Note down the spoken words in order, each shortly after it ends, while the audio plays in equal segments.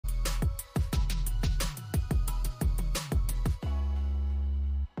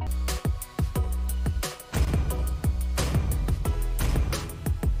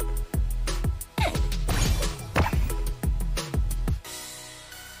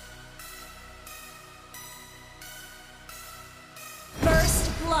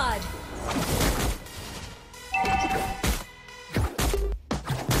blood.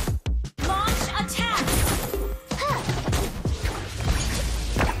 Launch attack.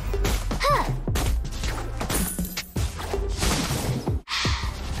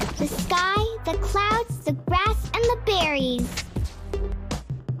 The sky, the clouds, the grass, and the berries.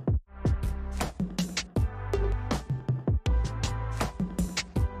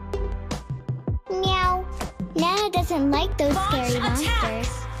 Meow. Nana doesn't like those scary monsters.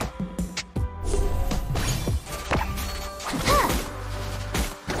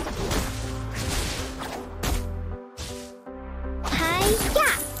 Hi-ya!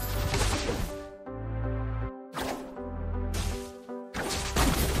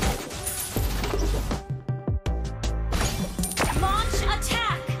 Launch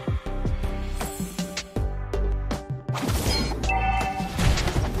attack.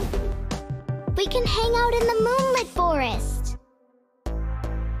 We can hang out in the moonlit forest.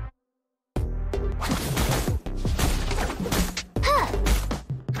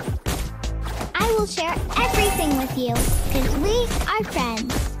 I will share everything with you, because we are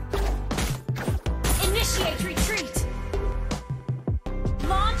friends. Initiate retreat.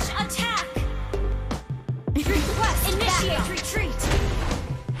 Launch attack. Request initiate retreat.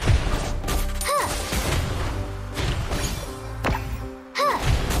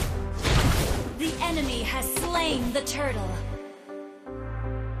 The enemy has slain the turtle.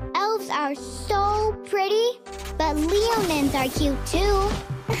 Elves are so pretty, but leonins are cute too.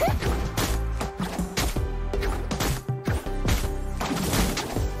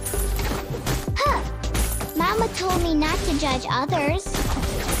 Mama told me not to judge others.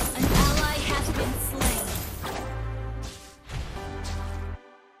 An ally has been slain.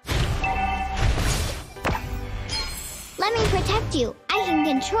 Let me protect you. I can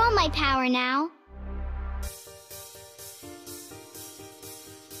control my power now.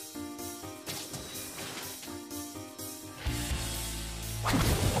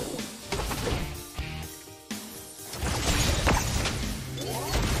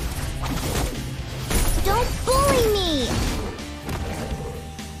 Don't bully me!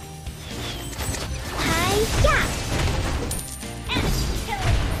 Hi-ya! Enemy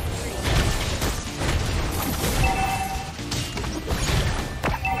killing.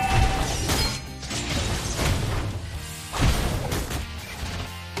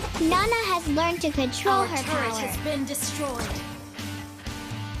 Nana has learned to control Our her turret power. has been destroyed.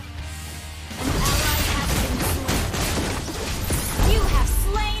 An ally has been slain. You have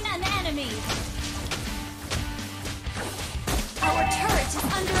slain an enemy. Our turret is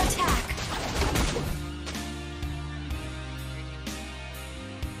under attack.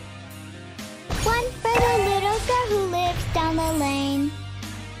 One for the little girl who lives down the lane.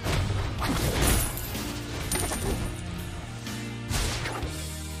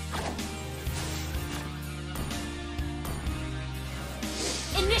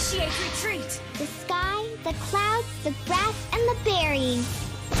 Initiate retreat. The sky, the clouds, the grass, and the berries.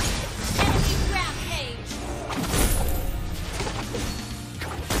 Enemy rampage.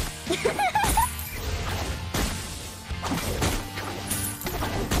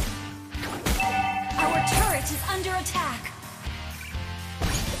 Our turret is under attack.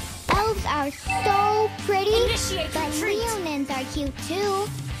 Elves are so pretty, Initiate but retreat. leonins are cute too.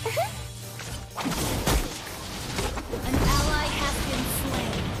 An ally has been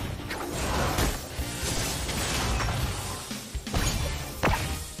slain.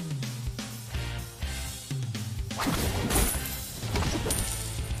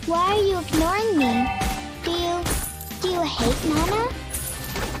 Why are you ignoring me? Do you hate Nana?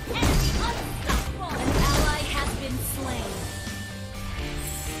 Enemy unstoppable. An ally has been slain.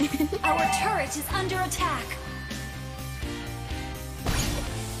 Our turret is under attack.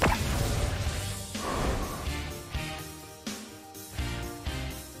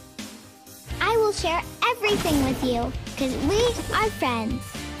 I will share everything with you, because we are friends.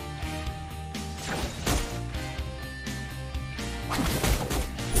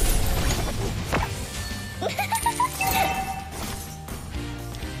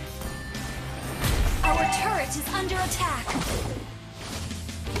 Our turret is under attack.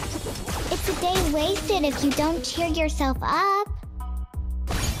 It's a day wasted if you don't cheer yourself up.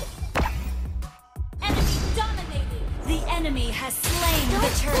 Enemy dominated. The enemy has slain the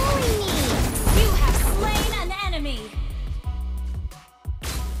Don't turtle. bully me! You have slain an enemy.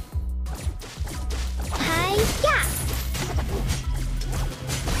 Hi-ya!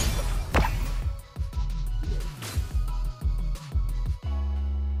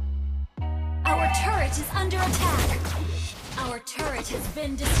 Our turret is under attack. Our turret has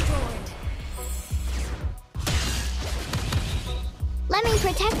been destroyed. Let me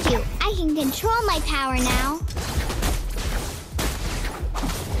protect you. I can control my power now.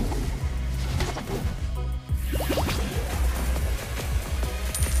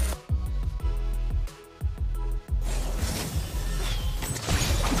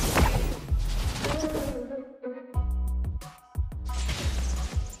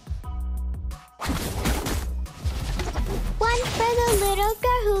 One for the little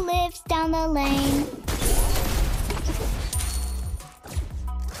girl who lives down the lane.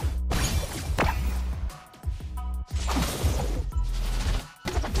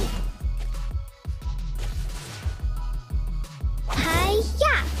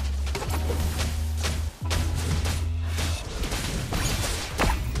 Hi-ya!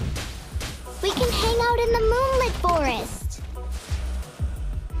 We can hang out in the moonlit forest.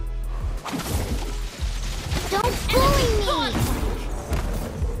 Don't bully me!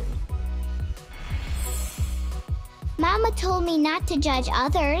 Mama told me not to judge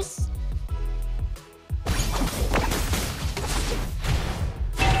others.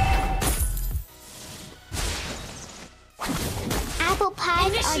 Apple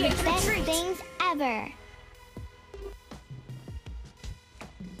pies are the best things ever.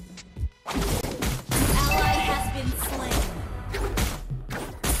 Ally has been slain.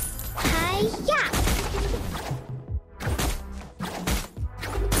 Hi-ya!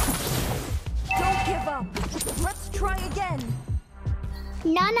 Don't give up. Let's try again.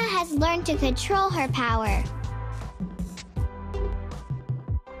 Nana has learned to control her power.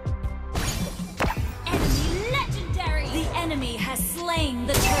 Enemy legendary. The enemy has slain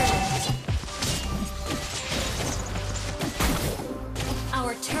the turret.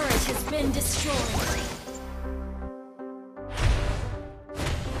 Our turret has been destroyed.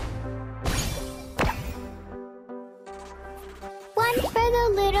 One for the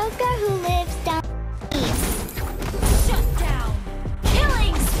little girl who lives down east. Shut down.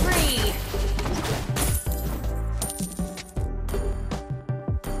 Killing spree.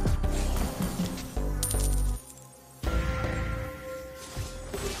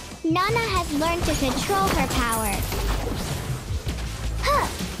 Nana has learned to control her power. Huh!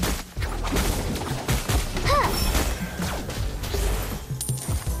 Huh!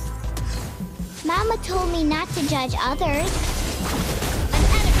 Mama told me not to judge others. An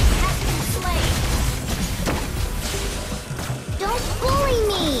enemy has been slain. Don't bully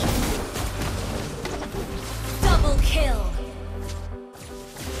me! Double kill.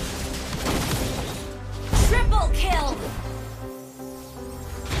 Triple kill.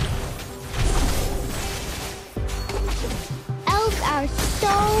 Elves are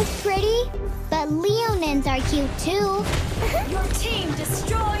so pretty, but leonins are cute too. Your team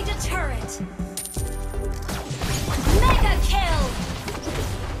destroyed a turret. Mega kill.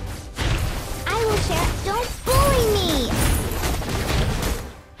 I will share. Don't bully me!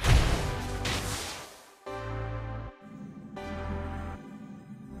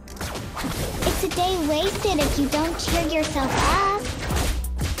 It's a day wasted if you don't cheer yourself up.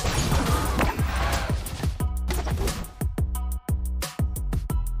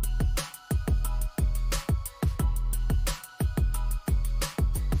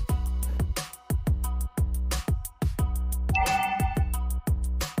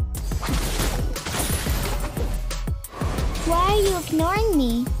 Why are you ignoring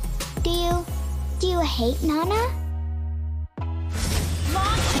me? Do you hate Nana?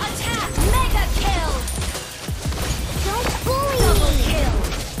 Launch attack. Mega kill. Don't bully Double me! kill.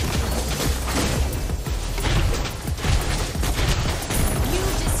 You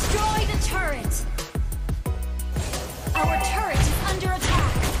destroyed a turret. Our turret is under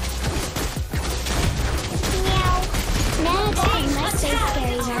attack. Meow. Nana doesn't Team like those attack.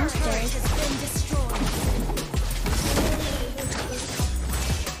 scary Our turret monsters. has been destroyed.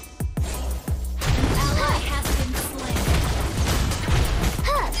 An ally has been slain.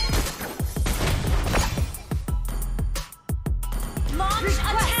 Huh! Launch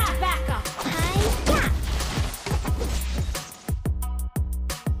attack. Backup. Hi-ya!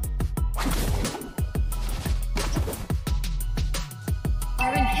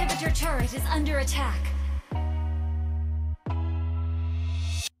 Our inhibitor turret is under attack.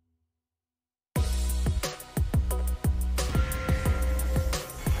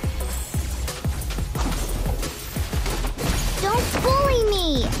 Don't bully me!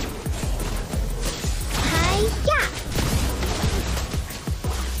 Hi-ya!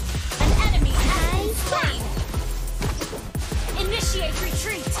 An enemy has been slain. Initiate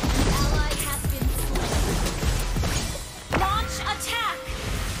retreat. An ally has been slain. Launch attack.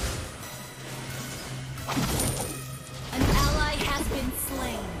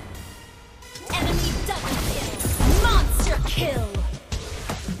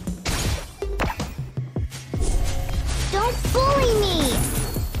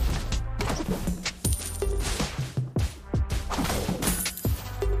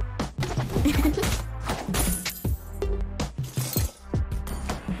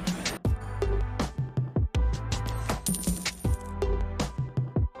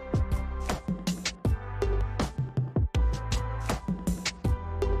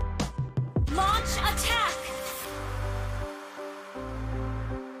 Launch attack!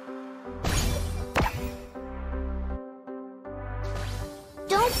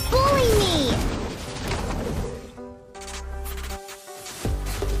 Don't bully me!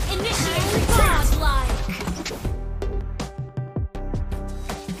 Initiate godlike!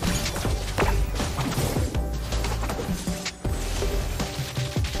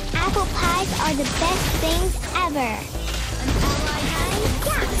 Apple pies are the best things ever. An ally has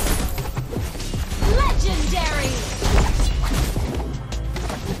legendary!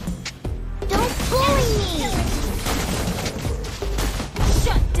 Don't bully me!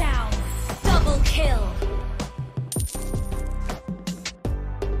 Shut down! Double kill!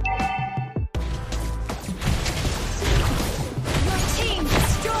 Your team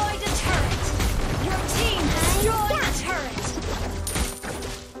destroyed a turret! Your team destroyed a turret!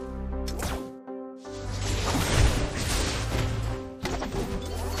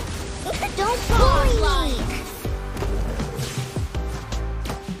 Don't bully me!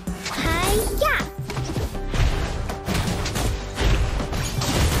 Hi-ya!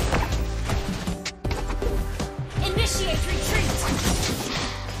 Initiate retreat!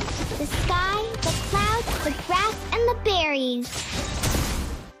 The sky, the clouds, the grass, and the berries.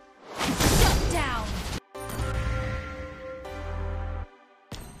 Shut down!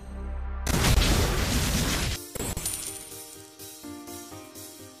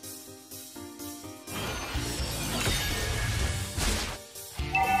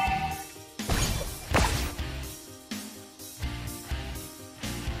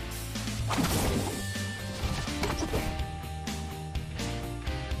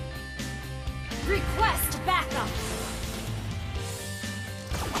 Request backup!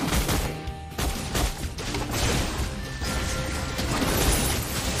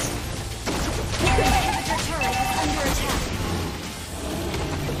 Inhibitor turret is under attack.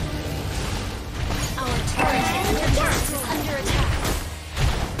 Our turret is under attack.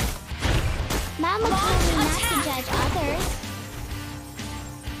 Mama told me not to judge others.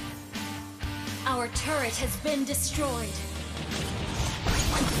 Our turret has been destroyed.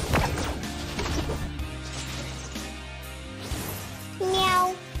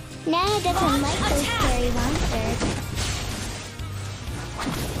 Meow. Nana doesn't like those scary monsters.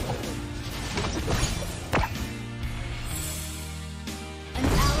 An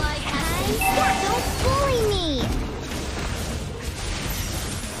ally has Don't bully me!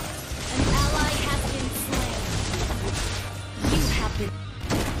 An ally has been slain. You have been.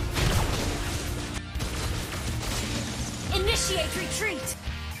 Initiate retreat!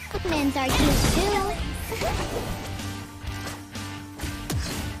 Men's are cute too.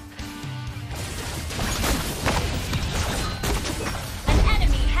 An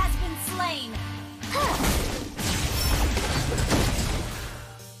enemy has been slain.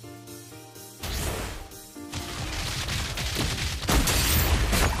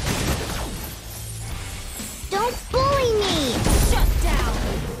 Don't bully me! Shut down.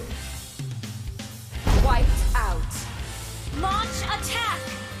 Wiped out. Launch attack.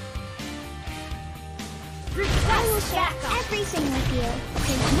 I will Request share backup. everything with you,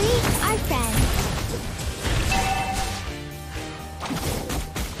 because we are friends.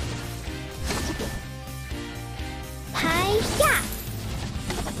 Hi-ya!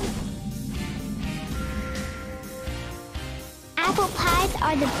 Apple pies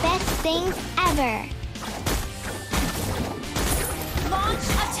are the best things ever. Launch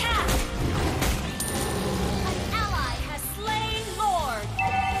attack. An ally has slain Lord.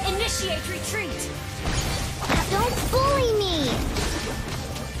 Initiate retreat. Don't bully me!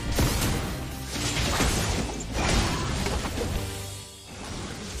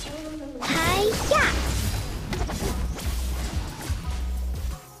 Hi-ya!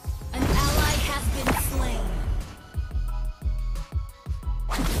 An ally has been slain.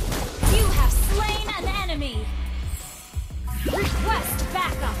 You have slain an enemy. Request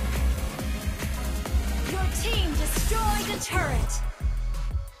backup. Your team destroyed a turret.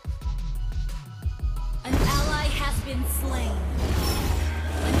 An ally has been slain.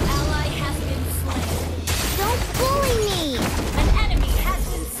 An ally has been slain. Don't bully me! An enemy has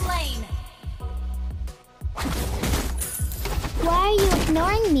been slain. Why are you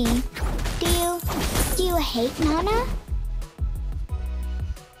ignoring me? Do you hate Nana?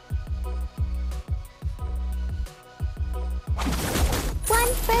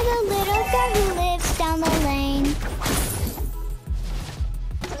 One for the little girl who lives down the lane.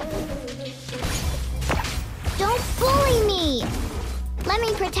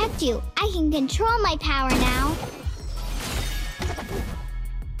 me protect you. I can control my power now.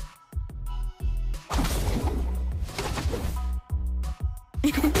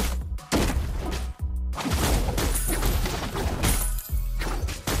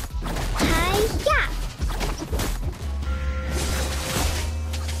 Hi-ya!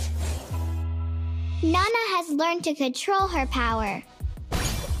 Nana has learned to control her power.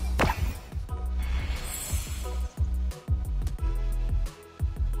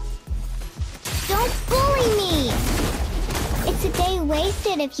 Don't bully me! It's a day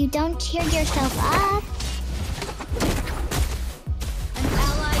wasted if you don't cheer yourself up. An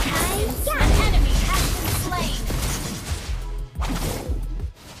ally has been, Hi-ya! an enemy has been slain.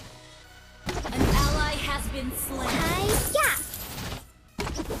 An ally has been slain. Hi-ya!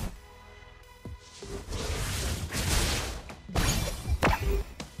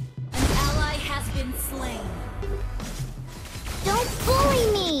 An ally has been slain. Don't bully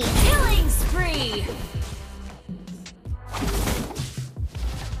me! Killing spree.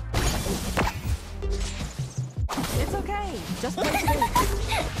 It's okay. Just play safe.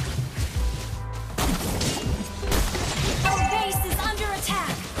 Our base is under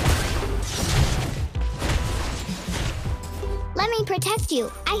attack. Let me protect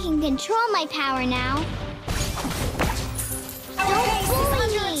you. I can control my power now. Our base is bully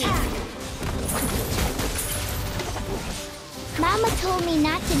under me. attack. Mama told me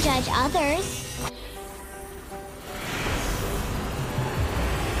not to judge others.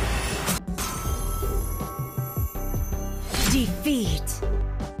 Defeat.